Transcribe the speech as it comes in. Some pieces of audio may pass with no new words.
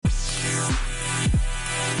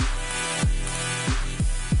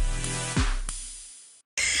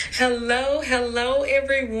Hello,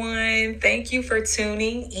 everyone. Thank you for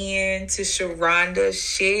tuning in to Sharonda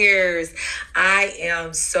Shares. I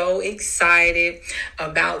am so excited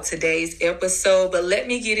about today's episode, but let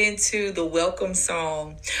me get into the welcome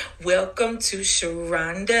song. Welcome to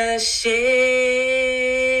Sharonda Shares,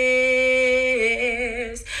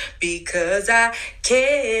 because I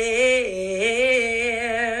care.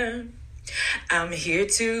 I'm here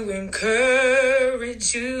to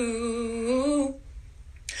encourage you.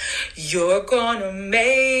 You're gonna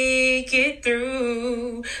make it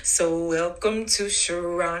through. So welcome to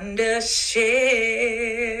Sharonda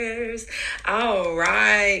Shares. All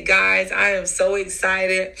right, guys, I am so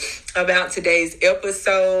excited about today's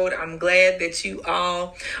episode. I'm glad that you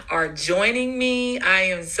all are joining me. I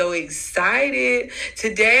am so excited.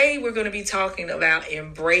 Today, we're going to be talking about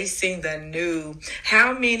embracing the new.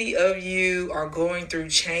 How many of you are going through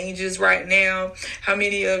changes right now? How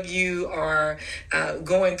many of you are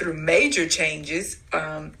going through major changes,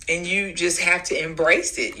 and you just have to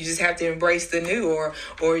embrace it? You just have to embrace the new,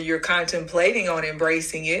 or you're contemplating on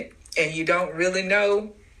embracing it, and you don't really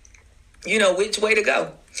know, which way to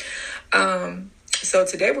go. So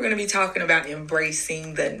today we're going to be talking about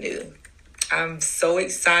embracing the new. I'm so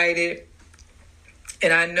excited,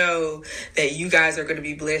 and I know that you guys are going to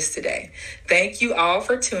be blessed today. Thank you all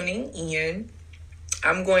for tuning in.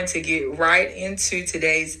 I'm going to get right into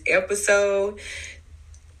today's episode.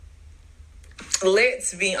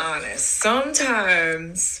 Let's be honest.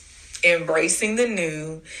 Sometimes embracing the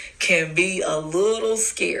new can be a little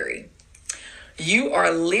scary. You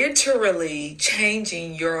are literally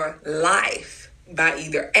changing your life by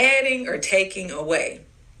either adding or taking away.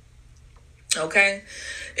 Okay?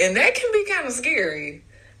 And that can be kind of scary.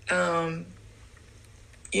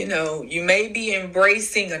 You may be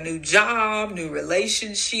embracing a new job, new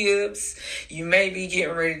relationships. You may be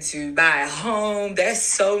getting ready to buy a home. That's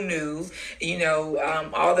so new.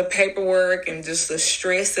 All the paperwork and just the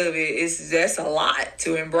stress of it that's a lot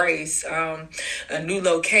to embrace. A new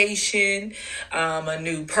location, a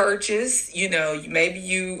new purchase. Maybe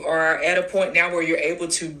you are at a point now where you're able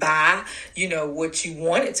to buy, what you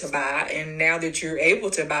wanted to buy. And now that you're able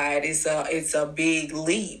to buy it, it's a big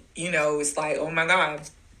leap. It's like, oh my God.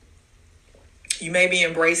 You may be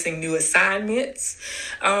embracing new assignments.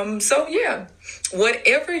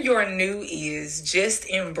 Whatever your new is, just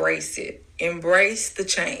embrace it. Embrace the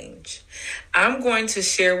change. I'm going to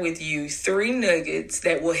share with you 3 nuggets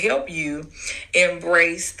that will help you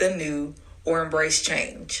embrace the new or embrace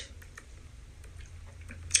change.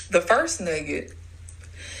 The first nugget: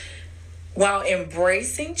 while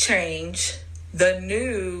embracing change, the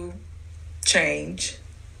new change,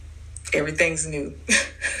 everything's new.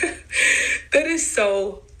 That is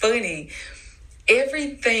so funny.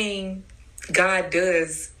 Everything God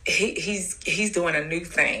does, he's doing a new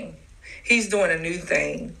thing. He's doing a new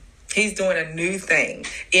thing. He's doing a new thing.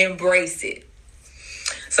 Embrace it.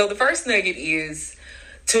 So the first nugget is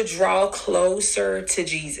to draw closer to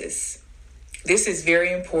Jesus. This is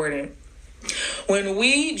very important. When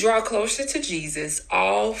we draw closer to Jesus,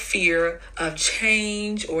 all fear of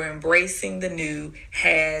change or embracing the new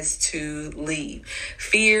has to leave.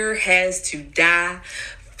 Fear has to die.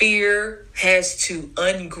 Fear has to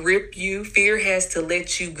ungrip you. Fear has to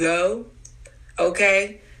let you go.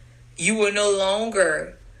 Okay? You will no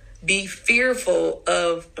longer be fearful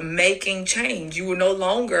of making change. You will no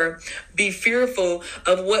longer be fearful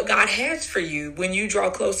of what God has for you when you draw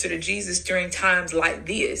closer to Jesus during times like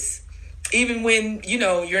this. Even when,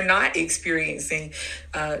 you're not experiencing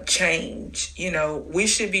change, we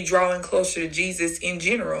should be drawing closer to Jesus in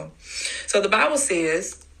general. So the Bible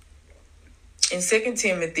says in 2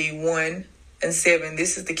 Timothy 1:7,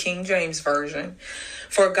 this is the King James Version,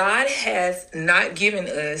 "For God hath not given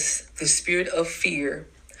us the spirit of fear,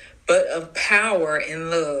 but of power and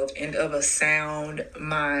love and of a sound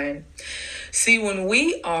mind." See, when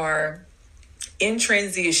we are in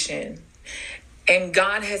transition, and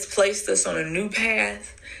God has placed us on a new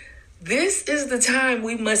path, this is the time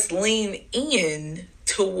we must lean in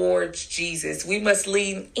towards Jesus. We must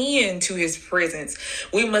lean into his presence.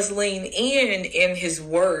 We must lean in his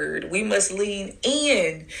word. We must lean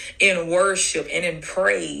in worship and in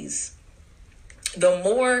praise. The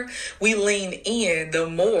more we lean in, the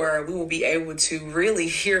more we will be able to really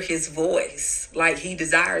hear his voice like he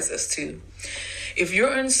desires us to. If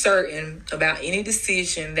you're uncertain about any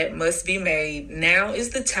decision that must be made, now is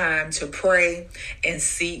the time to pray and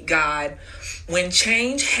seek God. When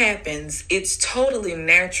change happens, it's totally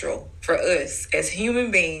natural for us as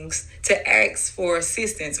human beings to ask for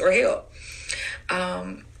assistance or help.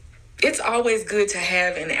 It's always good to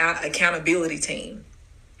have an accountability team.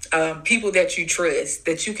 people that you trust,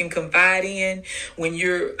 that you can confide in when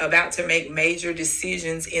you're about to make major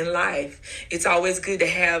decisions in life. It's always good to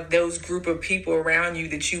have those group of people around you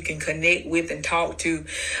that you can connect with and talk to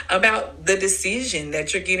about the decision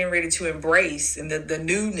that you're getting ready to embrace and the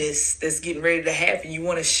newness that's getting ready to happen. You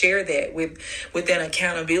want to share that with an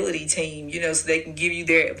accountability team, so they can give you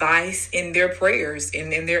their advice and their prayers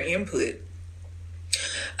and their input.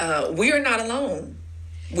 We are not alone.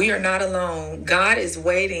 We are not alone. God is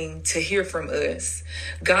waiting to hear from us.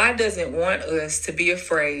 God doesn't want us to be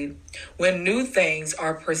afraid when new things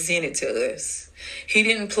are presented to us. He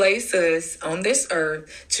didn't place us on this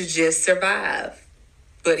earth to just survive,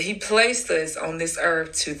 but he placed us on this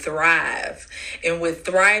earth to thrive. And with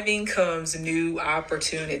thriving comes new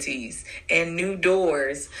opportunities and new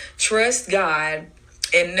doors. Trust God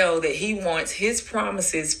and know that he wants his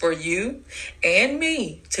promises for you and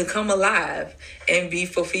me to come alive and be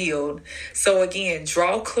fulfilled. So again,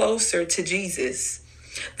 draw closer to Jesus.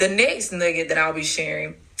 The next nugget that I'll be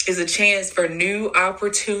sharing is a chance for new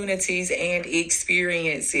opportunities and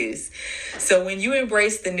experiences. So when you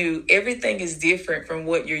embrace the new, everything is different from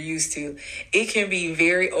what you're used to. It can be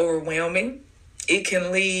very overwhelming. It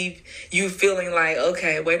can leave you feeling like,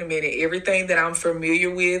 okay, wait a minute, everything that I'm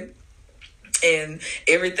familiar with and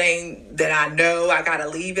everything that I know, I got to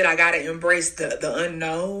leave it. I got to embrace the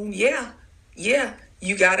unknown. Yeah.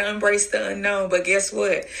 You got to embrace the unknown. But guess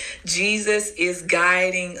what? Jesus is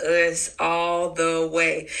guiding us all the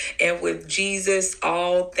way. And with Jesus,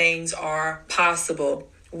 all things are possible.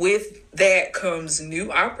 With that comes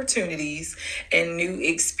new opportunities and new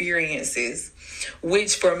experiences,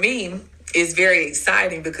 which for me is very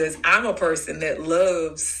exciting because I'm a person that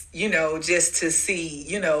loves, just to see,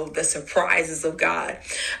 the surprises of God.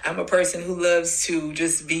 I'm a person who loves to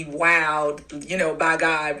just be wowed, by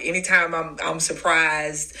God. Anytime I'm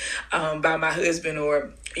surprised by my husband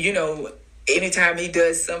or, anytime he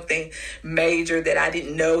does something major that I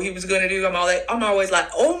didn't know he was going to do, I'm always like,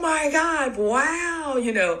 oh my God, wow,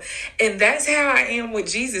 and that's how I am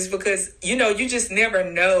with Jesus because, you just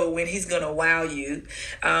never know when he's going to wow you.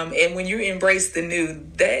 And when you embrace the new,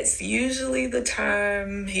 that's usually the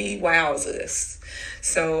time he wows us.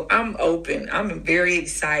 So I'm open. I'm very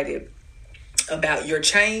excited about your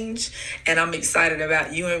change, and I'm excited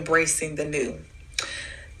about you embracing the new.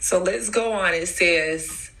 So let's go on. It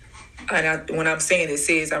says, when I'm saying it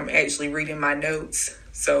says, I'm actually reading my notes.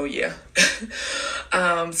 So yeah.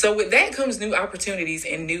 So with that comes new opportunities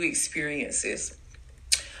and new experiences.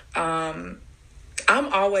 I'm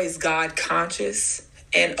always God conscious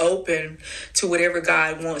and open to whatever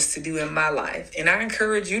God wants to do in my life. And I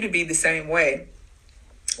encourage you to be the same way.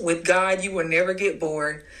 With God, you will never get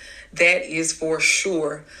bored. That is for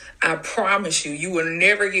sure. I promise you, you will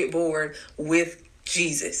never get bored with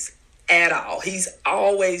Jesus at all. He's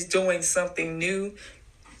always doing something new.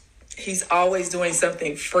 He's always doing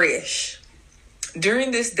something fresh.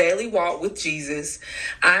 During this daily walk with Jesus,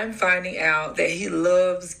 I'm finding out that he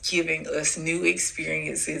loves giving us new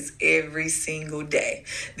experiences every single day.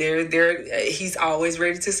 He's always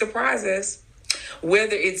ready to surprise us,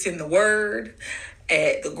 whether it's in the Word,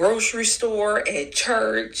 at the grocery store, at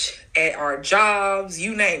church, at our jobs,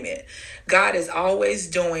 you name it. God is always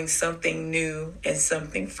doing something new and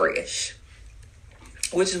something fresh.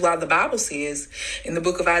 Which is why the Bible says in the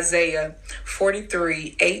book of Isaiah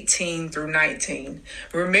 43:18-19,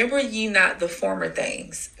 remember ye not the former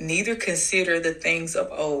things, neither consider the things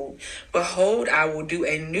of old. Behold, I will do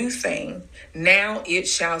a new thing. Now it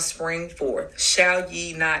shall spring forth. Shall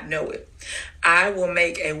ye not know it? I will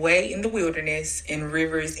make a way in the wilderness and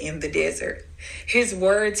rivers in the desert. His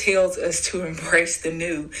word tells us to embrace the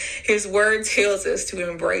new. His word tells us to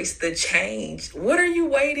embrace the change. What are you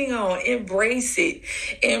waiting on? Embrace it.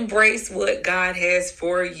 Embrace what God has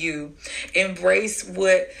for you. Embrace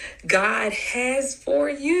what God has for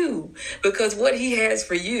you. Because what he has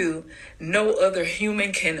for you, no other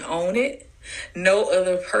human can own it. No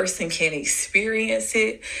other person can experience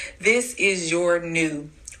it. This is your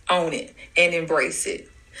new. Own it and embrace it.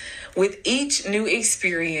 With each new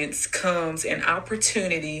experience comes an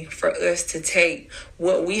opportunity for us to take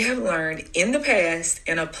what we have learned in the past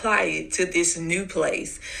and apply it to this new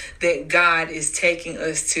place that God is taking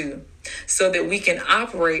us to, so that we can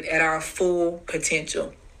operate at our full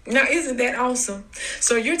potential. Now, isn't that awesome?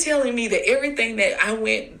 So you're telling me that everything that I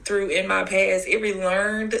went through in my past, every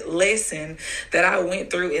learned lesson that I went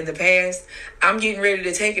through in the past, I'm getting ready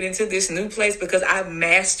to take it into this new place because I've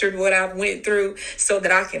mastered what I've went through so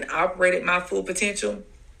that I can operate at my full potential?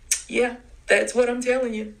 Yeah, that's what I'm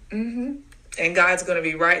telling you. And God's going to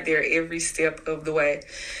be right there every step of the way.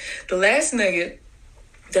 The last nugget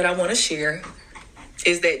that I want to share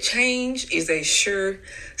is that change is a sure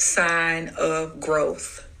sign of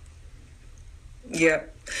growth.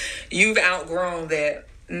 Yep. You've outgrown that.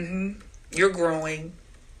 You're growing.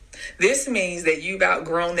 This means that you've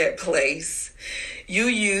outgrown that place you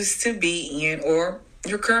used to be in, or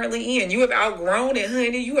you're currently in. You have outgrown it,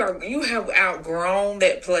 honey. You have outgrown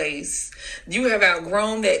that place. You have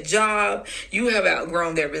outgrown that job. You have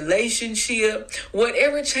outgrown that relationship.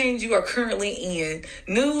 Whatever change you are currently in,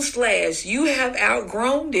 newsflash, you have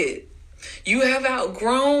outgrown it. You have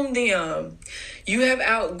outgrown them. You have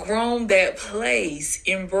outgrown that place.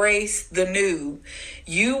 Embrace the new.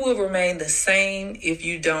 You will remain the same if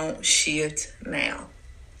you don't shift now.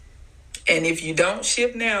 And if you don't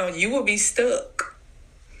shift now, you will be stuck.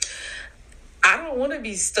 I don't want to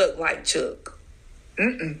be stuck like Chuck.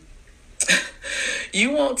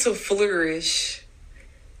 You want to flourish.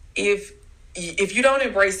 If you don't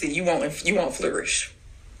embrace it, you won't flourish.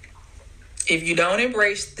 If you don't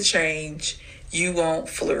embrace the change, you won't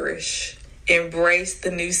flourish. Embrace the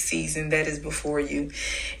new season that is before you.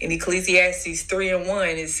 In Ecclesiastes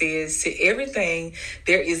 3:1, it says, to everything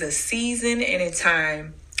there is a season and a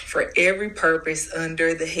time for every purpose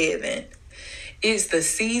under the heaven. It's the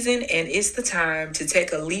season and it's the time to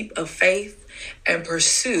take a leap of faith and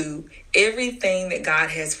pursue everything that God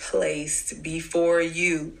has placed before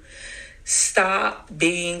you. Stop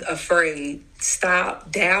being afraid.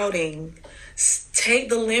 Stop doubting. Take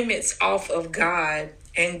the limits off of God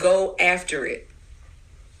and go after it.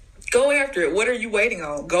 Go after it. What are you waiting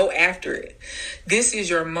on? Go after it. This is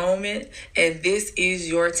your moment and this is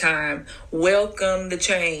your time. Welcome the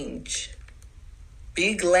change.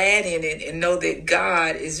 Be glad in it and know that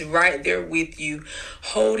God is right there with you,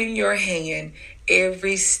 holding your hand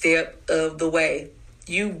every step of the way.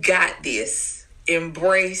 You got this.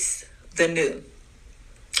 Embrace the new.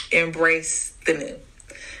 Embrace the new.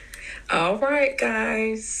 All right,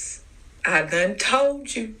 guys. I done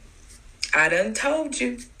told you.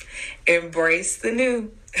 Embrace the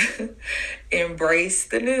new. Embrace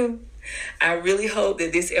the new. I really hope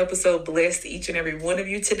that this episode blessed each and every one of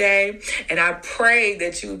you today. And I pray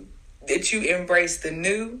that you embrace the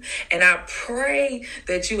new. And I pray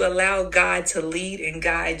that you allow God to lead and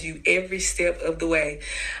guide you every step of the way.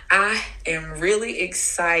 I am really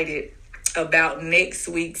excited about next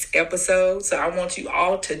week's episode. So I want you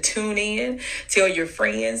all to tune in, tell your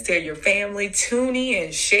friends, tell your family, tune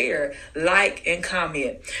in, share, like, and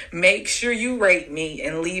comment. Make sure you rate me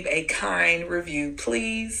and leave a kind review,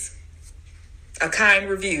 please. A kind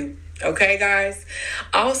review. Okay, guys?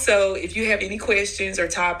 Also, if you have any questions or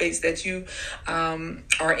topics that you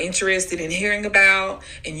are interested in hearing about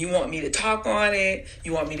and you want me to talk on it,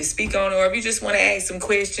 you want me to speak on it, or if you just want to ask some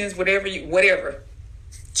questions, whatever.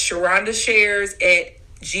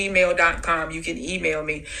 SharondaShares@gmail.com. You can email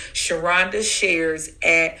me,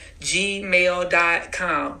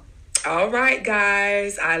 SharondaShares@gmail.com. All right,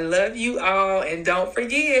 guys. I love you all. And don't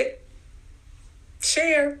forget,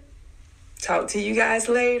 share. Talk to you guys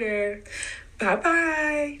later.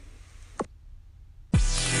 Bye-bye.